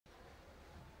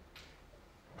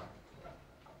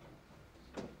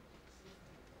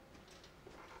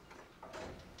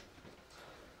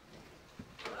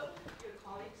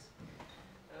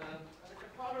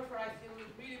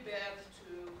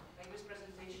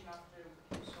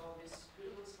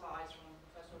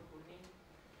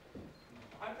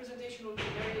My presentation will be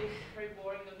very, very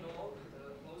boring and dull,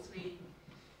 mostly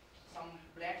some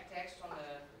black text on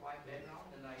the white background,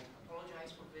 and I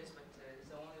apologize for this, but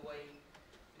it's the only way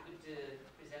we could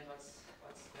present what's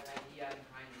the idea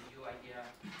behind the GeoIdea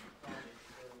project.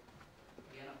 So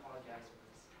again, apologize for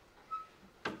this.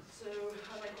 So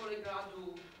as my colleague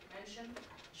Radu mentioned,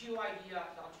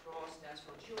 GeoIdea.ro stands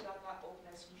for Geodata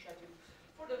Openness Initiative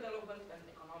for Development and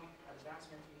Economic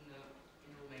Advancement in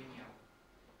Romania.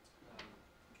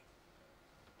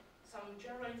 Some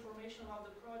general information about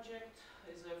the project.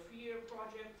 Is a 3-year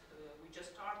project. We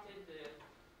just started the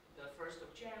 1st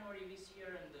of January this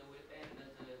year, and we'll end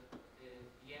at the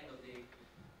end of the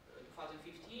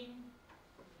 2015.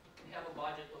 We have a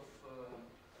budget of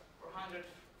 430,000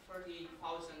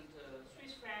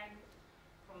 Swiss franc.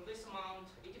 From this amount,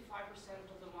 85%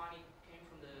 of the money came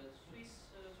from the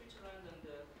Switzerland, and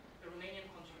the Romanian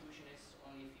contribution is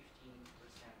only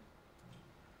 15%.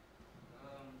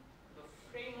 The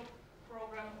framework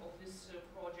program of this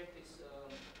project is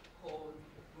called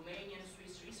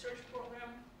Romanian-Swiss Research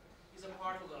Program. It's a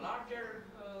part of a larger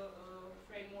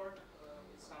framework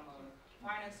with some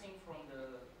financing from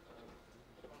the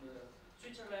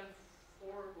Switzerland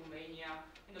for Romania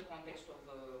in the context of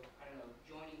I don't know,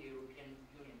 joining the European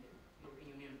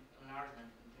Union enlargement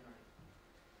in general.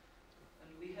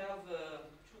 And we have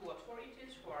 2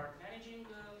 authorities who are managing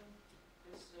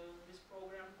this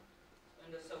program.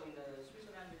 And so in the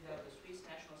Switzerland we have the Swiss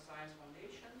National Science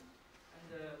Foundation, and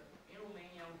in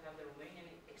Romania we have the Romanian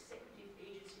Executive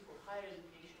Agency for Higher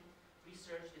Education,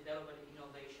 Research, Development, and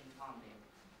Innovation Funding,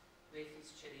 with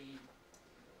actually,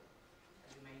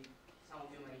 as some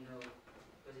of you may know,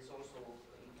 because it's also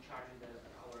in charge of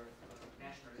our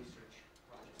national research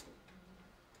project.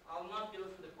 I'll not go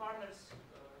through the partners.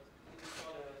 You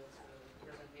saw the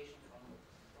presentation from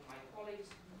my colleagues.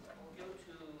 I'll go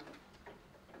to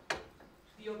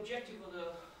the objective of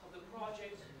the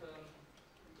project.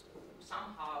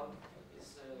 Somehow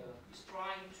is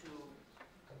trying to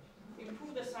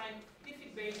improve the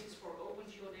scientific basis for open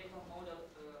geodata model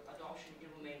adoption in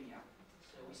Romania.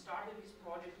 So we started this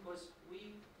project because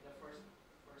we, in the first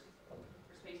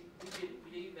phase, we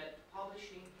believe that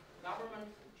publishing government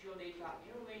geodata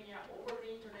in Romania over the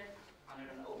internet under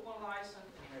an open license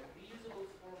and in a reusable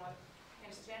format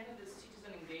can strengthen the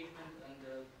citizen engagement and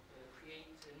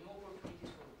create new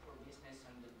opportunities for business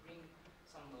and bring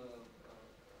some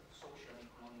social and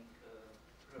economic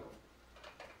growth.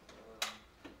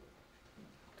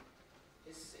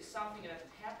 It's something that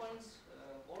happens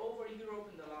all over Europe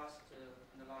in the last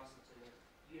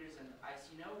years, and I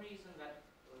see no reason that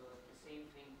the same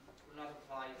thing will not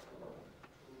apply to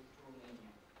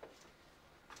Romania.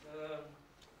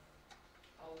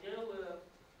 I'll go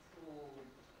through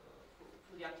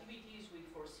the activities we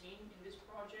foreseen in this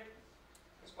project.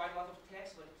 There's quite a lot of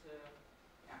text, but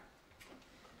yeah.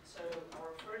 So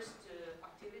our first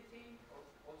activity,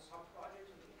 or sub-project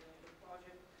in the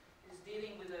project, is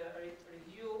dealing with a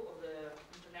review of the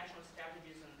international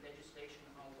strategies and legislation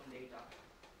on open data.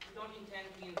 We don't intend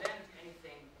to invent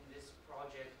anything in this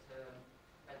project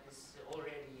that is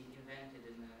already invented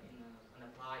and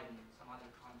applied in some other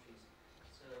countries.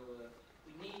 So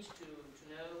we need to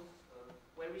know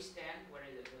where we stand, where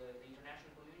the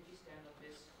international community stands on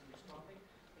this topic,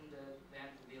 and then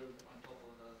to build on top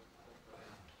of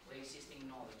the existing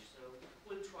knowledge. So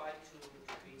we'll try to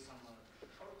create some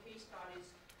short case studies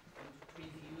and to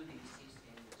review the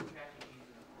existing strategies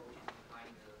and approaches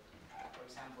behind for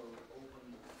example, open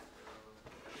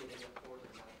geodata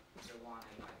portal, like the one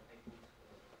I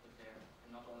put there,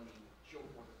 and not only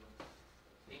geoportal, but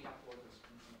data portals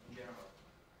in general.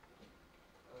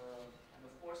 And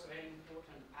of course, a very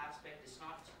important aspect is it's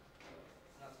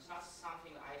not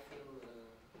something I feel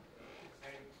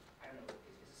very, I don't know,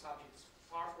 it's a subject that's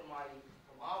far from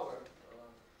our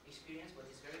experience, but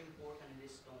it's very important in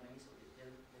this domain, so the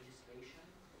legislation.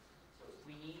 So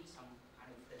we need some kind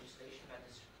of legislation that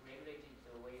is regulated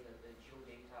the way that the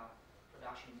geodata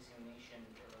production dissemination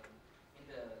in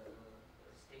the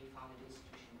state-funded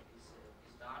institution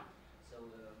is done. So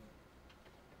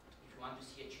if you want to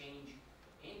see a change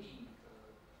in the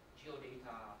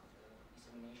geodata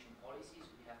dissemination policies,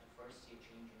 we have to first see a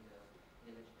change in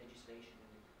the legislation.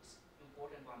 And it's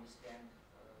important to understand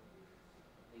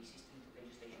the existing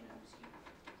legislation and to see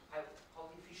how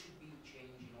if it should be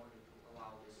changed in order to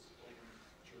allow this open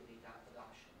geodata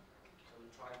adoption. So we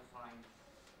try to find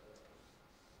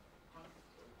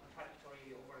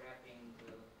contradictory, overlapping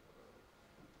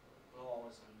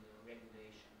laws and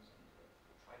regulations, and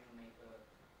try to make a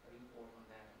report on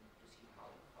that and to see how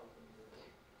we move on this.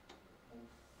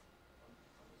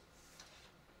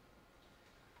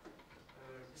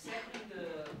 The second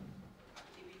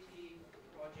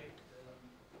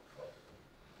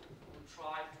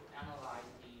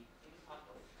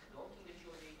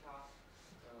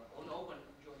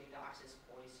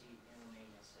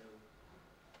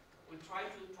we'll try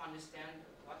to understand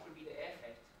what will be the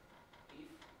effect if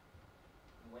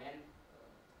and when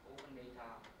open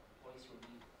data policy will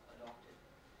be adopted.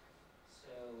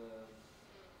 So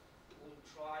we'll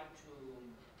try to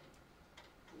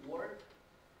work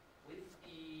with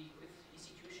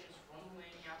institutions from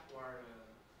Romania who are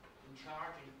in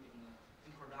charge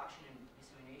in production and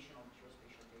dissemination of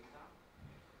geospatial data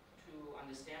to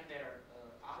understand their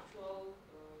actual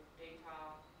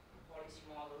data policy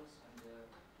models and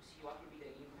to see what will be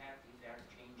the impact if they are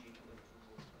changing to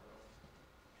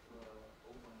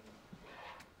open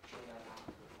Geodata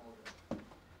model.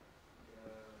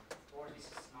 Of course, this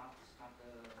is not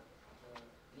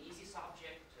an easy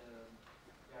subject.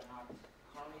 We are not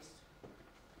economists,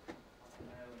 and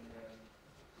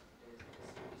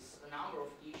there's a number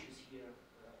of issues here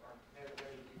that are very,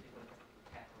 very difficult to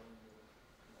tackle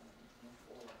and move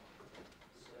forward.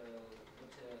 So,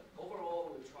 but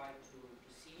overall, we try to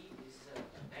see this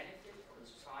benefit for the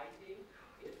society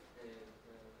if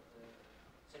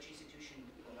such institution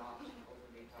adopt open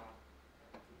data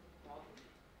model.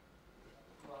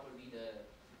 What will be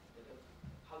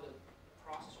how the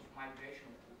process of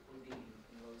migration will be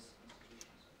in those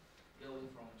institutions,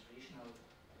 going from traditional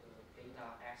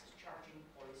data access charging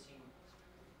policy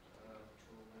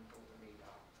to an open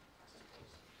data access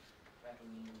policy. That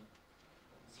will mean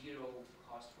zero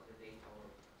cost for the data or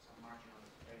some marginal,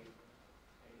 very,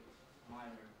 very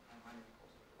minor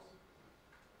cost of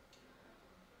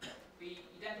this. We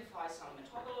identify some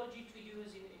methodology to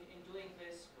use in doing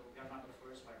this. So we are not the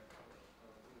first, but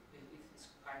with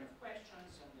this kind of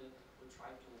questions, and we'll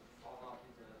try to follow up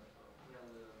with a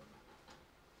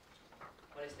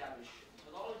well-established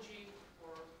methodology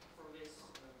for this.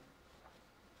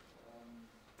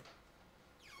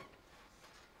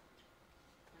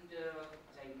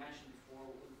 As I mentioned before,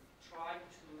 we'll try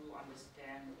to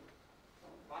understand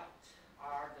what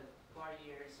are the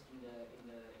barriers in the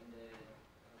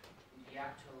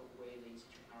actual way the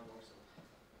institution are working.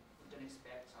 We can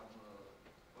expect a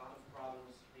lot of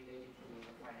problems related to the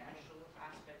financial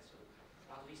aspects. So a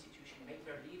lot of institutions make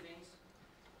their livings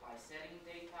by selling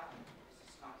data, and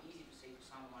this is not easy to say to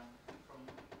someone from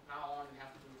now on you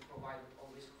have to provide all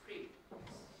this for free.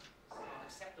 It's not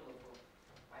acceptable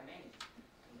by many.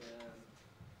 And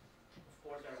of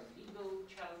course there are legal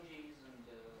challenges, and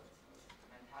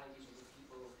mentalities of the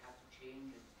people have to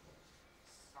change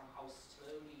somehow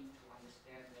slowly to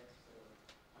understand that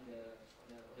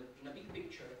in a big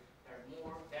picture there are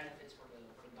more benefits for the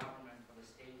government, for the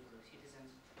state, for the citizens,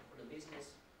 for the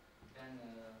business than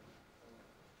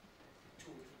to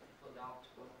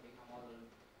adopt open data model and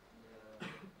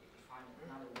find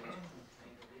another way to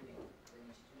make a living for an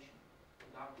institution.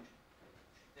 The government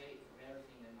should pay for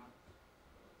everything and not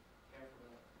care for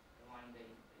the money they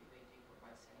take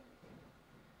by selling it.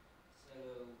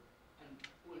 So, and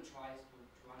we'll try to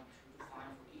find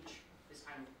for each this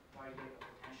kind of barrier a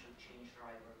potential change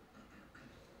driver,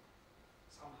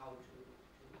 somehow to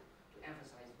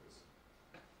emphasize this.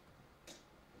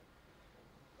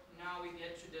 Now we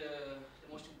get to the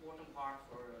most important part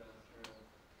for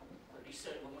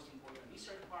research, the most important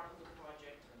research part of the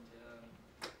project, and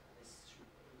it's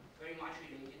very much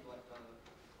related to what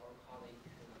our colleague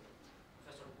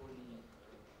Professor Purni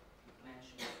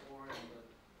mentioned before, and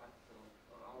what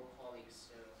our colleagues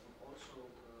will also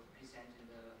present in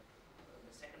the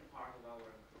second part of our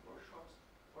workshop.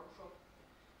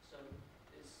 So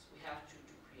we have to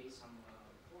create some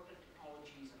important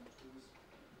technologies and tools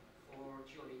for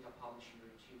geodata publishing and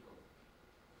retrieval.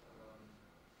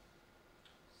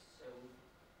 So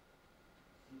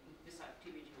in this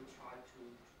activity we try to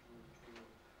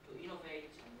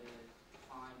innovate and to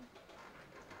find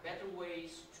better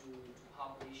ways to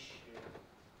publish and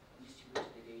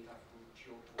distribute the data through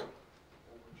geoport,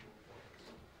 over geoport.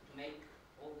 So to make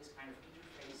all these kind of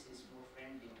interfaces more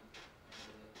friendly and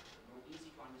more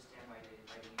easy to understand by the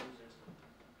users,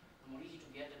 and more easy to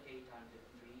get the data and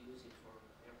reuse it for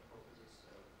their purposes.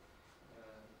 So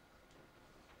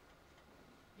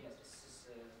yes, this is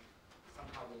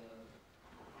somehow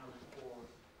one of the core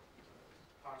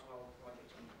parts of our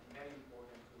project, and very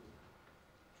important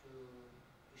to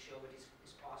show it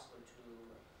is possible to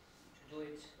do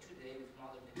it today with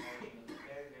modern technology in a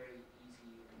very, very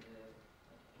easy and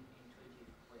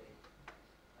intuitive way.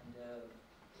 And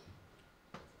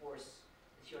of course,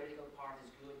 the theoretical part is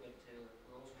good, but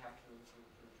we also have to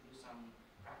do some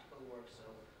practical work. So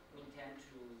we intend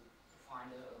to find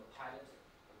a pilot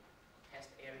test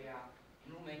area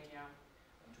in Romania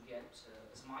and to get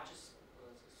as much as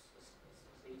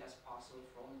data as possible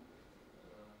from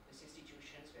these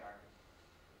institutions. They are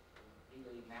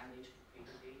legally mandated to create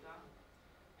the data,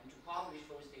 and to publish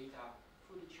those data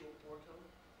through the geoport portal.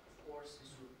 Of course,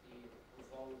 this will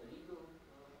follow the legal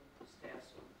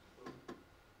steps. So we'll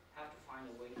have to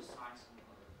find a way to sign some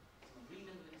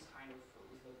agreement with this kind of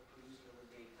with the producer of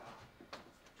the data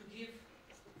to give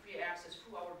free access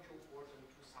through our geoportal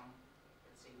to some,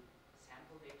 let's say,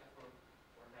 sample data for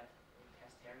that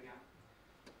test area,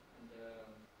 and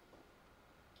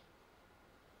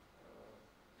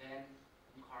then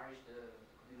encourage the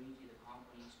community, the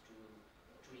companies to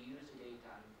reuse the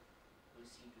data, and we'll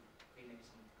see to create maybe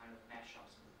some kind of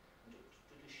mashups and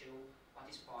to show what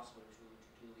is possible to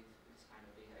do with this kind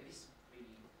of data. It is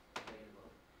really available.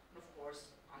 And of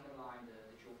course, underline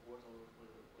the geoportal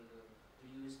will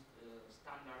use the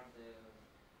standard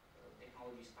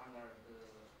technology standard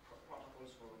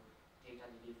protocols for data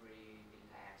delivery,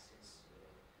 data access,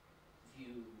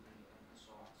 view, and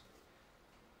so on. So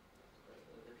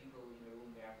the people in the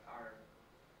room there are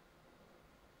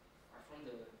from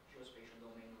the geospatial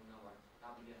domain will know what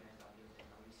WMS,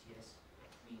 WSN, WCS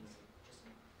means. Just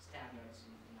standards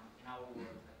in our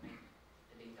world that make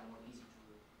the data more easy to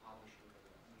publish with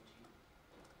YouTube.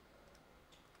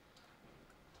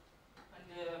 And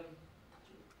the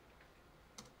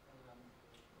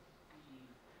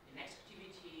next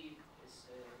activity is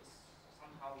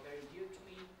somehow very dear to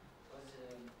me, because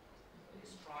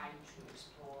is trying to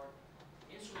explore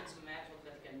instruments and methods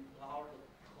that can lower the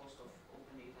cost of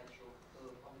open data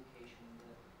publication.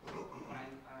 When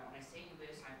I say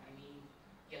this, I mean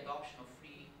the adoption of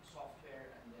free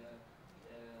software and the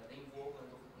involvement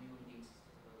of the communities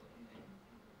in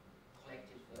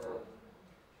collective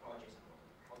projects,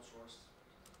 crowdsourced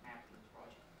mapping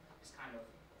project, this kind of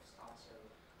stuff. So,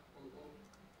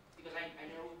 because I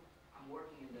know I'm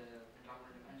working in the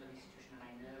governmental institution, and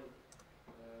I know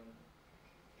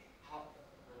how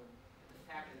the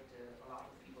fact that a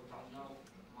lot of people don't know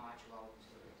much about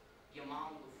the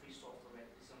amount of free software that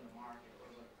is on the market, or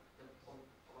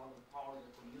about the power of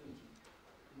the community.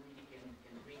 The community can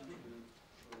bring to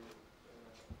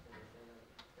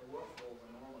the workflow of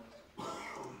a normal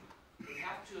institution. We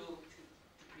have to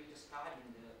create a study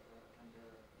and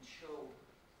show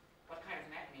what kind of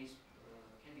mechanisms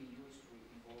can be used to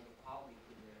involve the public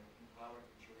in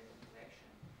collaborative geodata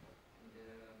collection, and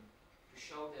to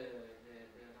show the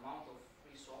amount of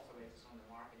free software that's on the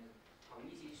market, and how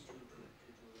easy it is to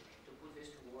put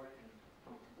this to work and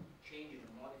change it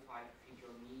and modify to fit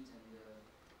your needs, and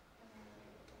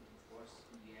of course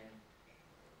in the end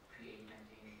create,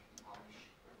 maintain, and publish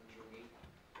geodata.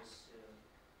 Because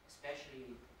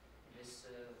especially this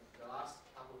the last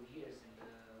couple of years, and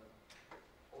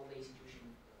all the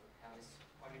institutions have this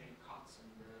budgetary cuts, and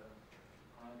the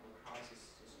economic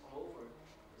crisis is all over.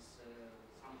 It's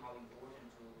somehow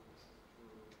important to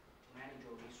manage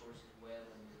your resources well,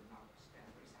 and not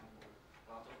spend, for example, a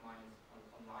lot of money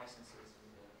on licenses,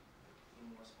 and be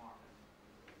more smart and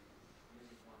use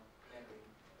it more cleverly,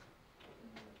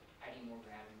 and adding more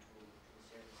value to the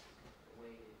services, the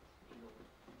way they look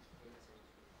data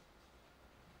services.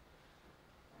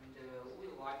 And we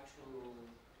would like to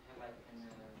have like a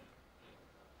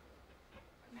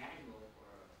manual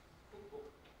or a cookbook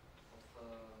of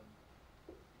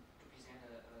to present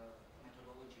a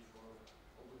methodology for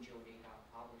open geodata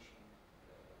publishing.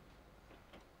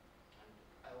 And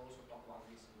I also talk about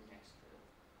this in the next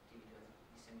activity of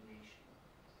dissemination.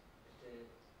 But it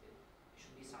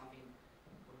should be something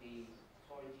for the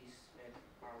authorities that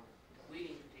are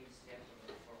willing to take steps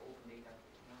for open data,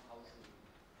 to know how to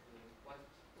what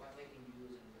they can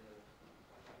use, and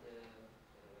what are the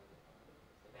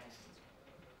benefits.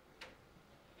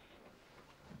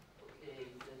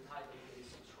 Okay, the title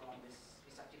is strong.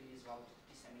 This activity is about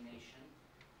dissemination,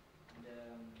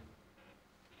 and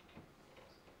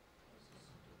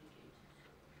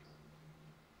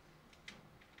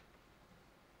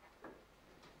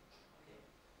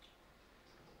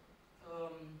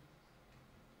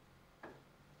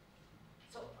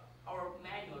so our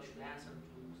manual should answer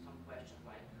to some questions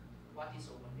like, what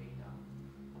is open data?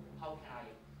 How can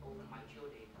I open my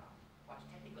geodata? What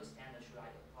technical standards should I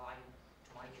apply to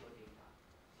my geodata?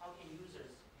 How can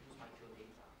users use my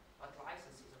geodata? What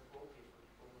license is appropriate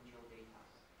for open geodata?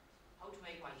 How to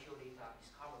make my geodata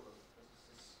discoverable? Because this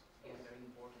is, again, very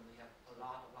important. We have a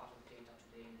lot of data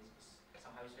today, and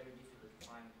somehow it's very difficult to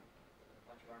find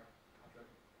what you need.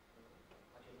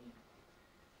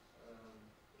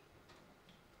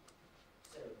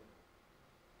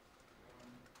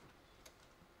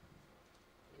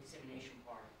 The dissemination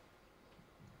part.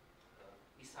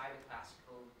 Beside the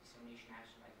classical dissemination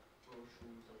action like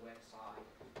brochures, a website,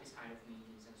 this kind of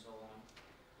meetings, and so on,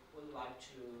 we'd like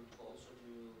to also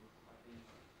do what we,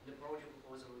 in the project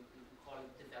proposal, we call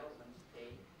it development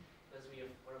day, because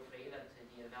we're afraid that the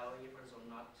evaluator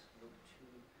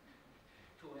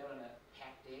too well on a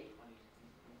hack day when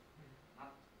not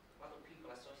a lot of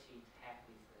people associate hack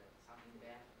with something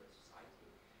bad for the society.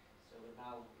 So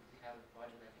now if we have a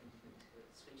project, I think we could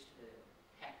switch to the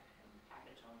hack and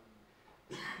hackathon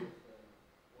kind of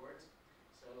words.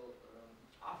 So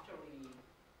after we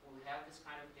will have this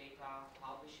kind of data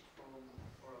published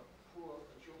for a pool,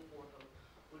 a geo portal,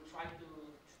 we'll try to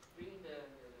bring the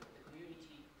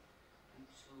community and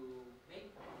to make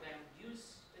them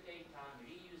use the data and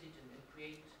reuse it and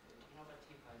create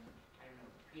innovative and, I don't know,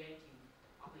 creative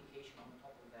application on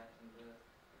top of that. And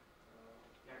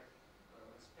we are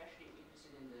especially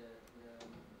interested in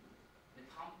the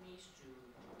companies to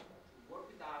work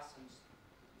with us and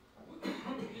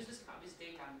use this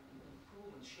data and improve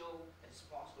and show that it's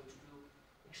possible to do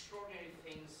extraordinary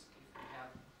things if we have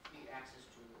free access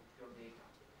to your data.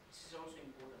 This is also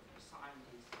important for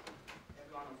scientists.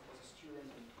 Every one of us a student,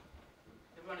 and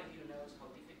every one of you knows how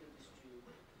difficult it is to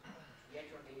get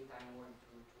your data in order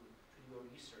to do your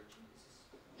research. And this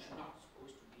is not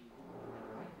supposed to be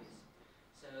like this.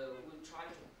 So we'll try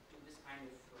to do this kind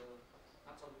of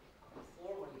not so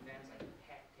formal events like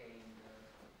hack day and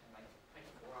like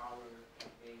 24-hour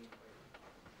day where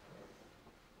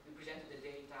we presented the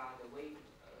data, the way to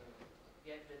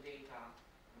get the data,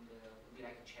 and it will be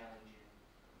like a challenge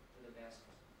to the best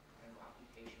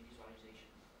application visualization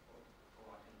for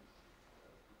what. And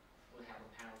we'll have a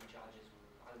panel of judges who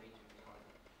will evaluate the result.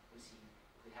 We'll see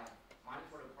if we have money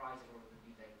for the prize or it will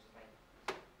be like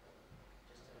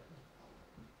just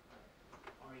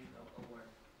honor award.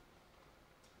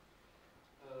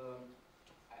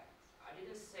 I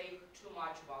didn't say too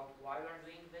much about why we are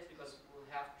doing this because we'll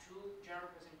have two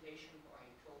general presentations by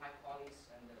two of my colleagues,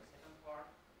 and the second part,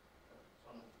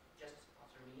 so just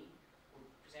after me, will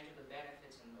present you the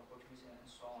benefits and opportunities and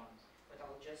so on. But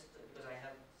I'll just, because I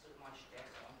have so much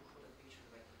text, I want to put a picture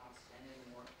that I cannot send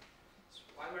anymore. So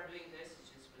why we're doing this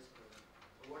is just because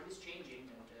the world is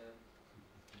changing, and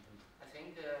I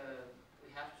think we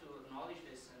have to acknowledge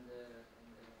this and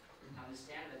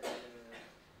understand that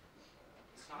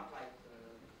it's not like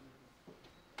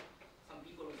some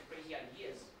people with crazy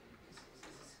ideas.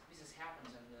 This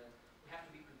happens, and we have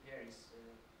to be prepared. This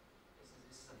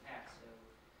is a fact. So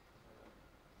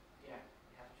yeah,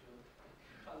 we have to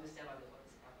understand what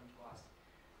has happened to us.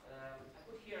 I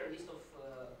put here a list of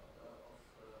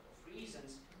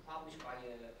reasons published by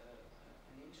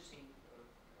an interesting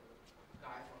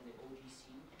guy from the OGC.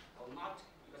 I will not,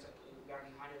 because we are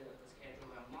behind the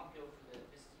schedule, I will not go through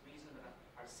this reason, but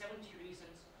there are 70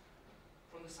 reasons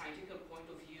from the scientific point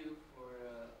of view for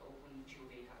open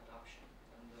geodata adoption.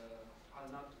 And I'll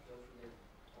not go through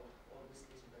all this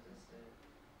list because it's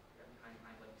behind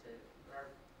mine, but there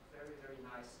are very, very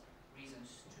nice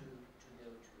reasons to go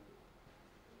to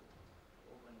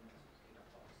open data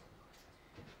talks.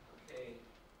 Okay.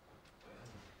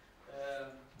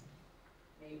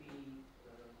 Maybe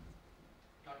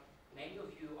not many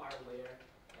of you are aware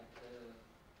that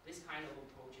this kind of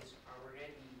approaches are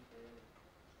already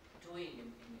doing in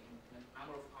a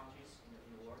number of countries in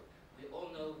the world. We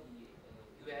all know the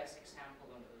US example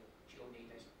on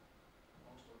geodata.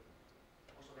 Most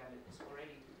of them is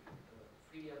already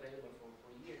freely available for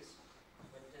years.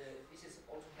 But this has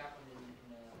also happened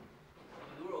in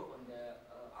Europe, and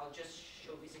I'll just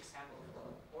show this example of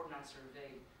the Ordnance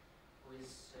Survey, who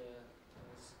is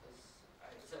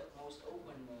the most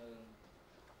open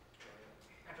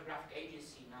cartographic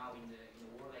agency now in the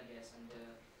world, I guess. And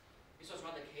this was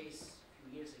not the case a few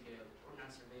years ago.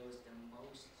 Ordnance Survey was the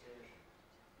most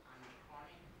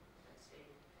anachronic, let's say,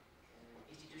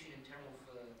 institution in terms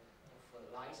of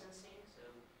licensing. So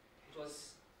it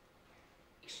was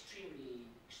extremely,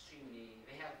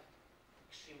 they have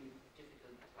extremely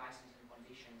difficult licensing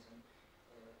conditions. And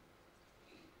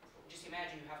just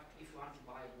imagine if you want to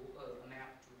buy a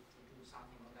map to do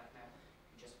something on that map,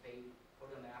 you just pay for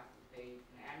the map, you pay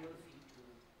an annual fee to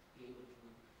be able to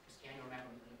scan your map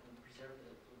and preserve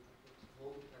to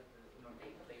hold that in your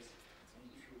database. And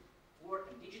if you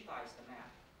work and digitize the map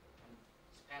and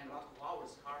spend a lot of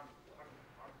hours, hard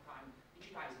time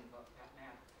digitizing that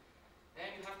map,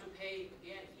 then you have to pay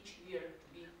again each year to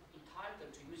be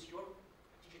entitled to use your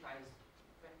digitized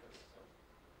vectors. So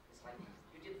it's like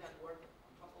you did that work on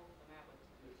top of the map, but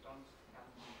you don't have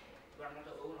money. You are not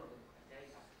the owner of the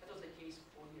data. That was the case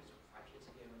 4 years or 5 years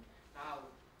ago. And now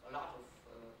a lot of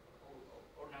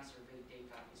Ordnance Survey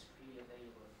data is freely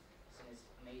available, and it's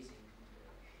amazing.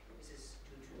 And, this is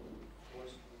due to, of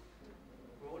course,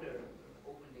 broader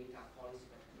open data policy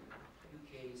that the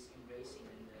UK is embracing,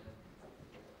 and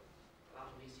a lot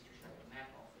of institutions like the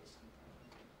Map Office and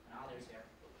others are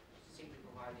simply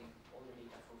providing all the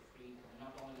data for free, and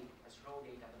not only as raw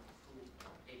data, but through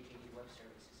dedicated web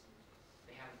services. And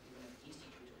they have even an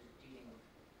institute dealing with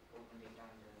open data,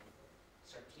 and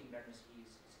Sir Tim Berners-Lee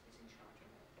is in charge of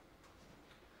that.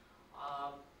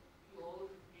 You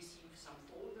all receive some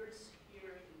folders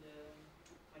here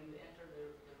when you enter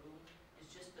the room.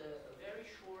 It's just a very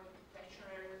short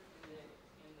questionnaire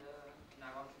and I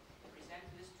want to present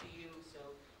this to you. So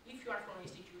if you are from an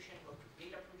institution or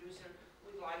data producer,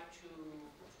 we'd like to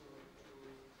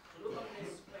look at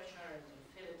this questionnaire and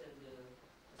fill it and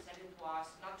send it to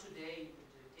us. Not today,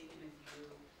 but take it with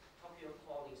you, talk to your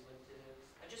colleagues. But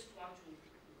I just want to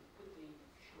quickly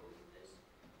show you this.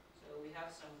 So we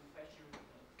have some questions,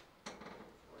 of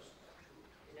course, to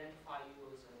identify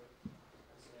you as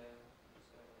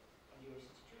from your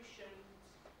institution,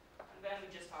 and then we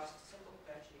just ask a simple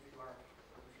question: if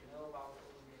you know about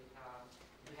open data,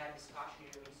 if you had discussion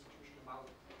in your institution about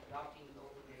adopting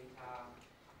open data,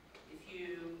 if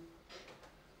you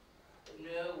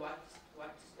know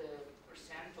what's the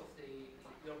percent of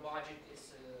your budget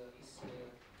is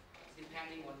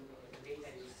depending on the data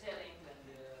you're selling, and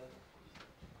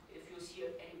if you see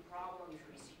any problem, if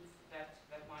you receive that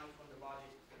money from the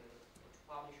budget to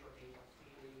publish your data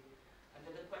freely. And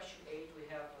then the question 8, we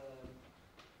have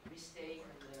mistake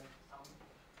and some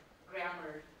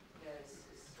grammar that is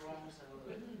wrong, so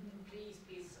please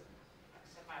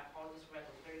accept my apologies for that.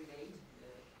 It was very late.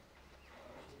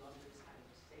 We don't do this kind of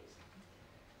mistakes.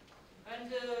 And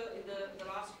the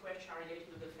last question are related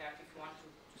to the fact if you want to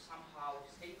somehow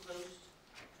stay close